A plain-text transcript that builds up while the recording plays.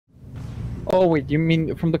Oh wait, you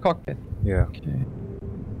mean from the cockpit? Yeah. Okay.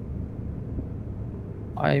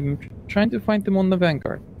 I'm trying to find them on the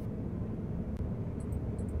Vanguard.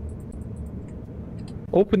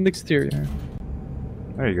 Open the exterior.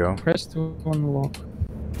 There you go. Press to unlock.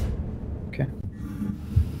 Okay.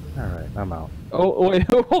 Alright, I'm out. Oh wait,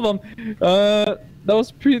 hold on. That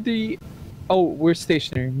was pretty... Oh, we're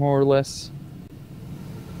stationary, more or less.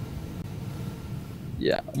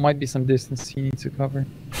 Yeah, might be some distance you need to cover.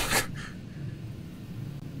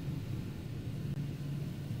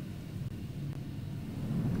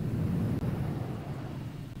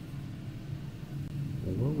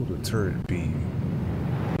 Where would the turret be?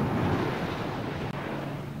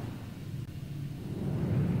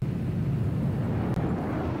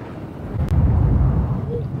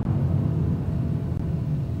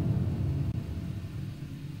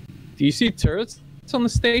 Do you see turrets on the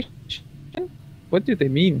station? What do they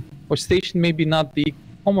mean? Or station maybe not the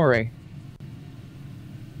home array?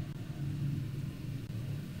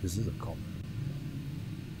 Is it a com?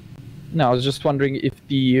 No, I was just wondering if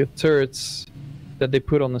the turrets that they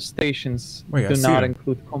put on the stations Wait, do not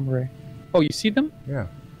include home array. Oh, you see them? Yeah.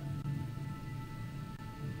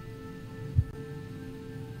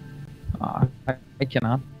 I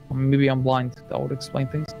cannot. Maybe I'm blind. That would explain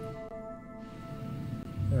things.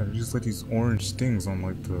 Yeah, they're just like these orange things on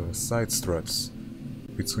like the side struts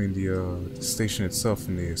between the station itself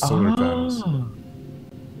and the solar panels. Oh,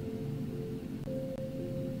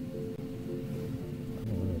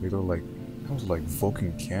 they look like those like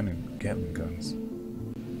Vulcan Gatling guns.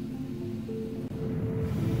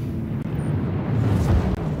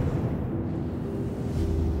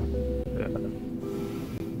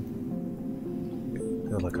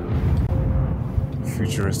 They're like a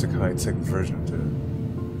futuristic high-tech version of the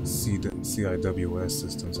CIWS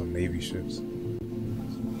systems on Navy ships.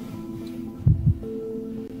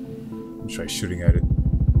 Try shooting at it.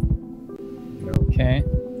 No. Okay.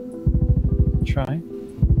 Try.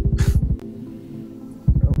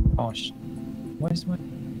 Oh, where's my...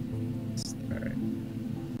 Alright.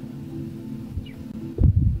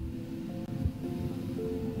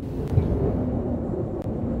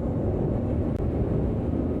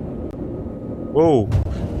 Whoa!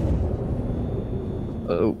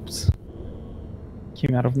 Oops.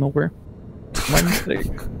 Came out of nowhere. My mistake.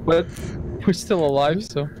 But we're still alive,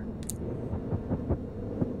 so...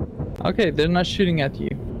 Okay, they're not shooting at you.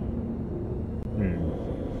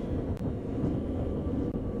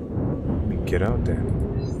 Let me get out there.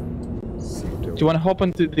 Do you want to hop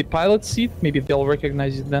onto the pilot seat? Maybe they'll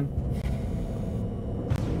recognize you then.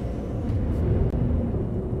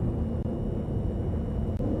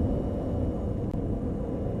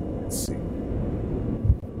 Let's see.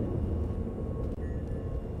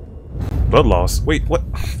 Blood loss. Wait, what?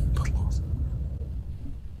 Blood loss.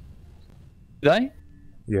 Did I?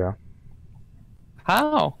 Yeah.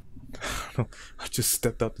 How? I just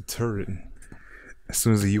stepped out the turret and as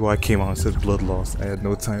soon as the UI came on, it said blood loss. I had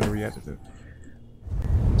no time to react to it.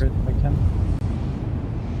 If I can.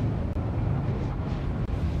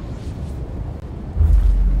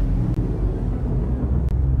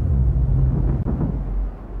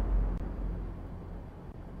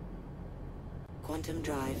 Quantum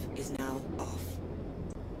drive is now off.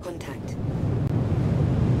 Contact.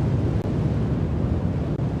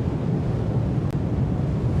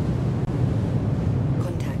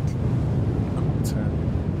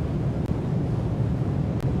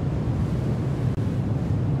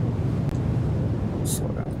 Slow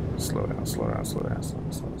down.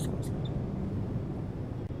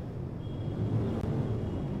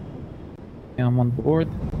 Yeah, I'm on board.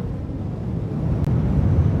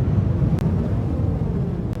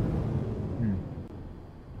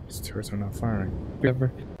 These turrets are not firing.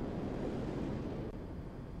 Ever.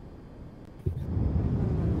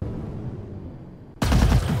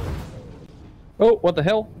 Oh, what the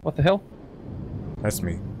hell? What the hell? That's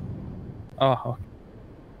me. Oh.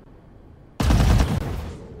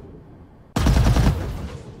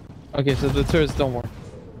 Okay, so the turrets don't work.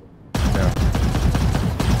 Yeah.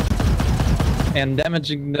 And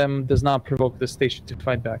damaging them does not provoke the station to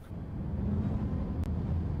fight back.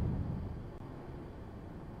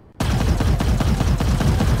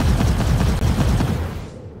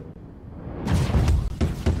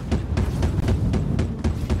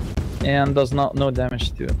 And does no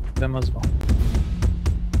damage to them as well.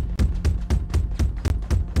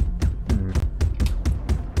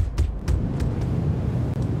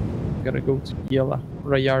 Gotta go to Yela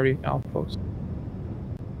Rayari outpost.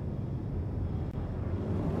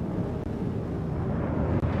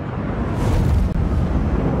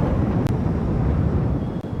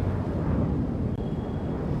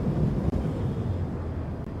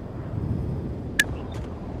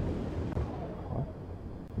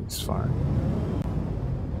 wildfire.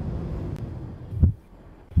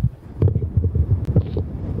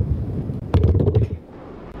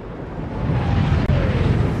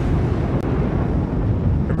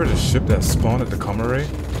 Remember the ship that spawned at the Comare?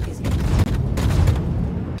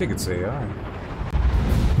 I think it's AI.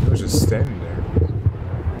 It was just standing there.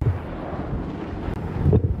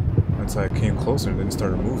 Once I came closer and then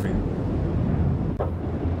started moving.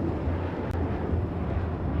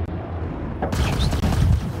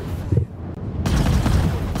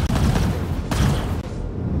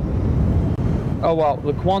 Oh wow,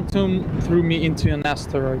 the quantum threw me into an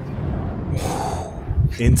asteroid.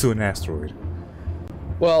 Into an asteroid.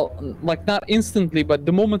 Well, like not instantly, but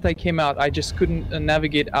the moment I came out, I just couldn't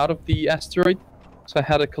navigate out of the asteroid, so I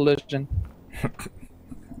had a collision.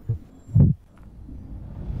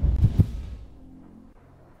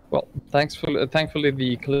 Well, thankfully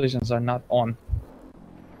the collisions are not on.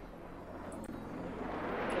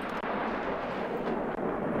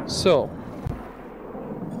 So,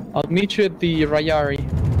 I'll meet you at the Rayari.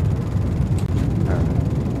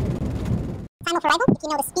 Time of arrival, if you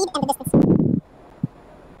know the speed and the distance.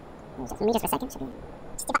 Just meters per second, should be.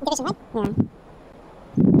 Just division, right? Yeah.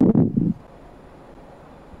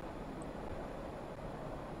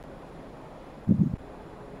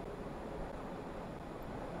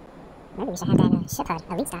 Maybe we should have that ship hard,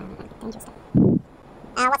 elite style, dangerous stuff.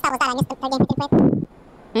 What style was that? I missed the game, I didn't play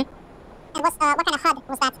it. And what kind of HUD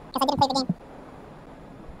was that? Because I didn't play the game.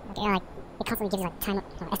 Okay, like, it constantly gives you like time,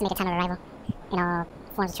 estimated time of arrival in all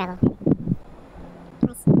forms of travel.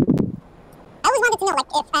 Nice. I always wanted to know,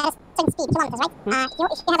 like, if at a certain speed, kilometers, right? You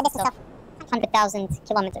have a distance of 100,000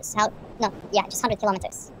 kilometers. How? No, yeah, just 100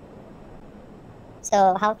 kilometers.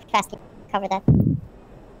 So how fast can you cover that?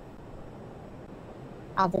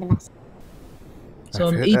 I'll do the math. So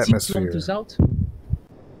I'm 80 kilometers out.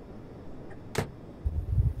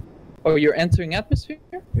 Oh, you're entering atmosphere?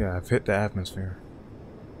 Yeah, I've hit the atmosphere.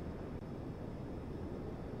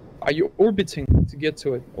 Are you orbiting to get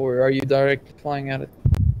to it, or are you directly flying at it?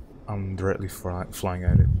 I'm directly flying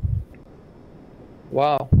at it.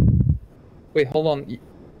 Wow. Wait, hold on. You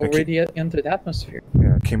already entered atmosphere?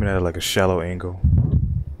 Yeah, I came in at like a shallow angle.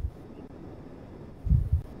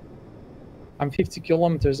 I'm 50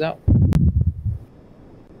 kilometers out.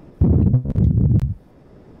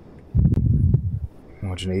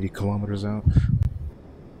 180 kilometers out.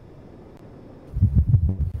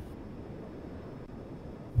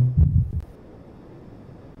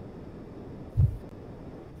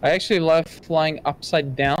 I actually love flying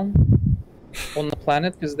upside down on the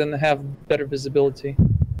planet because then they have better visibility.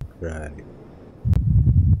 Right.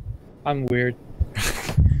 I'm weird.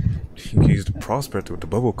 You can use the prospector with the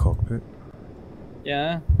bubble cockpit.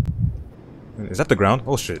 Yeah. Is that the ground?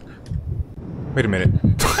 Oh shit. Wait a minute.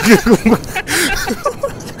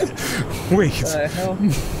 Wait. What the hell?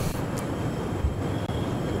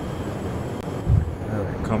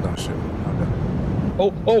 Alright, calm down, shit. Calm down.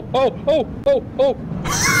 Oh, oh, oh, oh, oh, oh!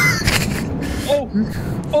 Oh!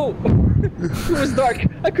 Oh! It was dark.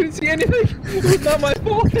 I couldn't see anything. It was not my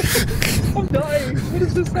fault. I'm dying. What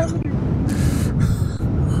is this happening?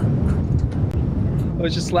 I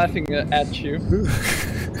was just laughing at you.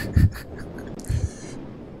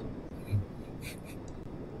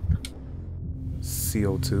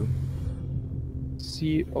 CO2.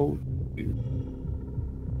 CO2.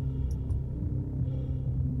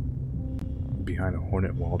 Behind a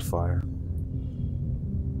Hornet wildfire.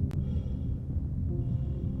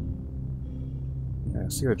 Yeah, I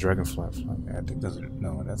see a dragonfly flying. I think that's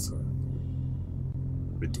no, that's a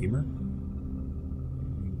Redeemer?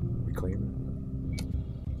 Reclaimer?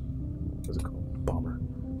 What's it called? Bomber.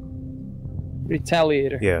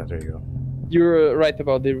 Retaliator. Yeah, there you go. You're right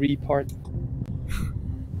about the re part.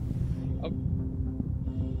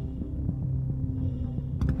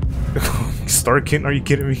 Starkin, are you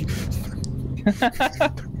kidding me?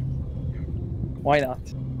 Why not?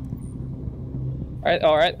 Alright,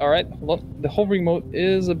 alright, alright. Look, the hovering mode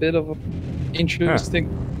is a bit of an interesting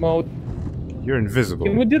mode. You're invisible.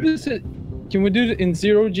 Can we do this? Can we do it in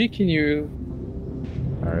 0G? Can you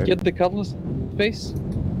get the cutlass space?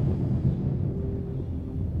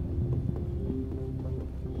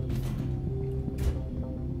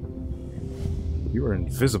 You are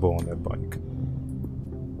invisible on that bike.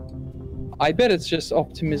 I bet it's just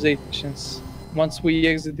optimizations. Once we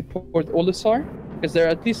exit the port Olisar, because there are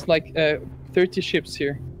at least like 30 ships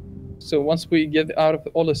here. So once we get out of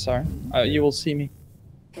Olisar, you will see me.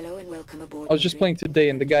 Hello and welcome aboard. I was just playing today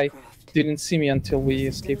and the guy didn't see me until we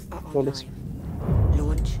escaped Olisar.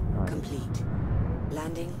 Launch complete.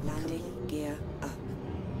 Landing, gear up.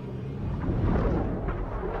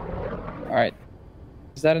 Alright.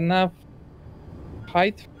 Is that enough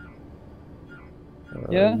height?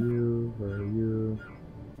 Yeah. Where are you?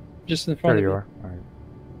 Just in front There of you you. are. Alright.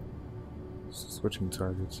 Switching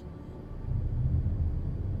targets.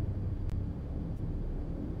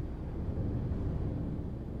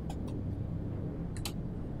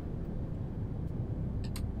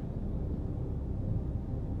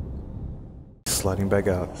 Sliding back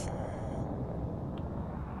out.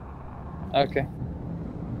 Okay.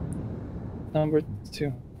 Number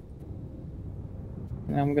 2.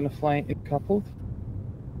 Now I'm gonna fly in coupled.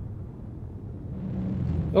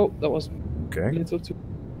 Oh, that was Okay. a little too.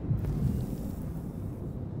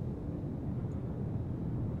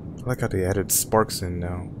 I like how they added sparks in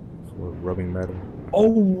now for rubbing metal. Oh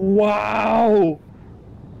wow!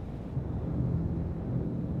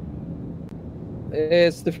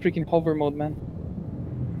 It's the freaking hover mode, man.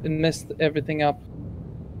 It messed everything up.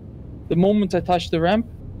 The moment I touch the ramp,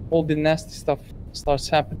 all the nasty stuff starts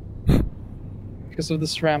happening because of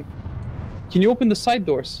this ramp. Can you open the side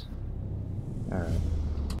doors? Alright.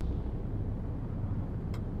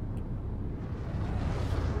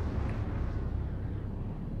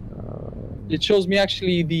 It shows me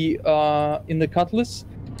actually the in the Cutlass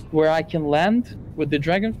where I can land with the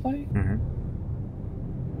dragonfly. Mm-hmm.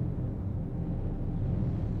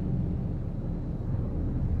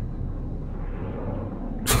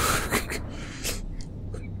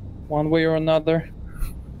 One way or another.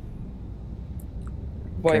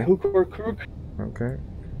 By Okay. hook or crook. Okay.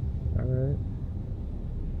 Alright.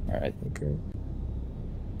 Alright. Okay.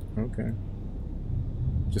 Okay.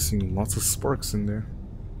 Just seeing lots of sparks in there.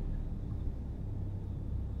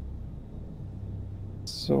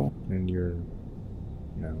 So And you're...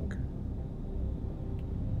 No, okay.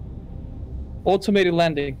 automated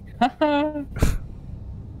landing. Haha.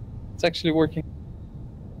 It's actually working.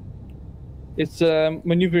 It's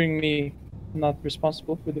maneuvering me, not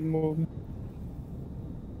responsible for the movement.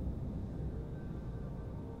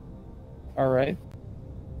 Alright.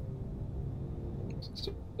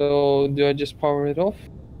 So do I just power it off?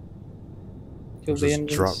 Kill the Just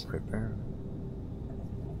engines. drop right there.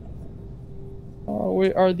 Oh,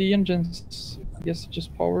 where are the engines? Yes,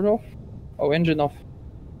 just powered off. Oh, engine off.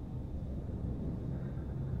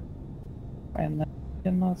 And I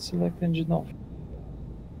cannot select engine off.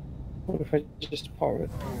 What if I just power it?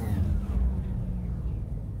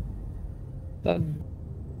 That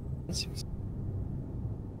seems...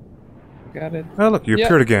 Got it. Oh look, you Yeah,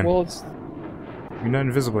 appeared again. Well, it's... You're not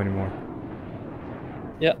invisible anymore.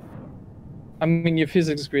 Yeah. I mean, your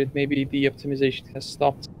physics grid, maybe the optimization has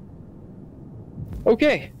stopped.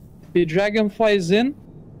 Okay. The dragonfly is in.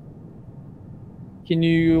 Can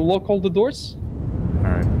you lock all the doors?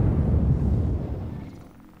 Alright.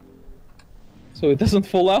 So it doesn't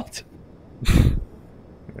fall out?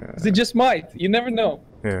 Yeah. 'Cause it just might. You never know.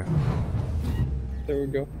 Yeah. There we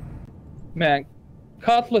go. Man,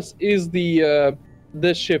 Cutlass is the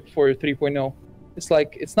ship for 3.0. It's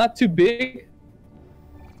like, it's not too big,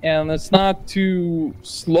 and it's not too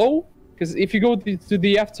slow. Because if you go to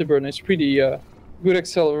the afterburner, it's pretty good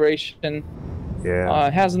acceleration. Yeah.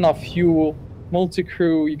 It has enough fuel,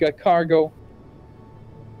 multi-crew, you got cargo.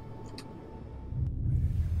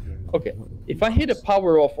 Okay, if I hit a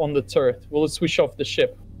power off on the turret, will it switch off the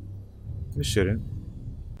ship? You shouldn't.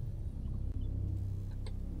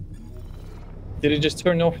 Did it just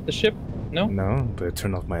turn off the ship? No? No, but it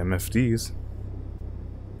turned off my MFDs.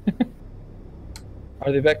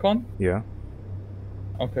 Are they back on? Yeah.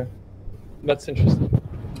 Okay. That's interesting.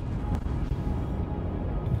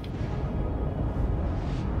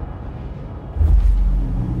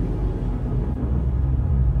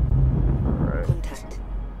 Alright. Contact.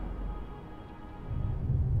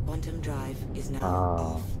 Quantum drive is now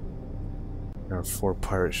off. There are 4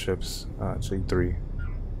 pirate ships. Actually 3.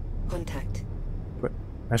 Contact. But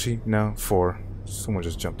actually, no, 4. Someone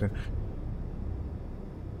just jumped in.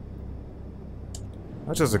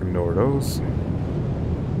 I'll just ignore those.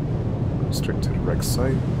 Straight to the wreck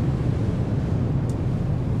site.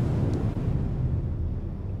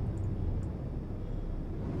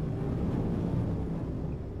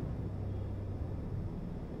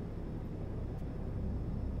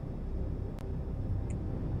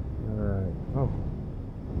 Alright. Oh.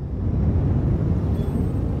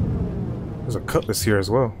 There's a cutlass here as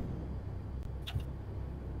well.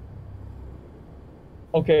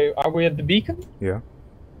 Okay, are we at the beacon? Yeah.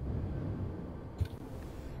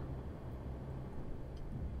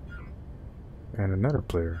 And another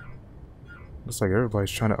player. Looks like everybody's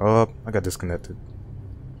trying to... Oh, I got disconnected.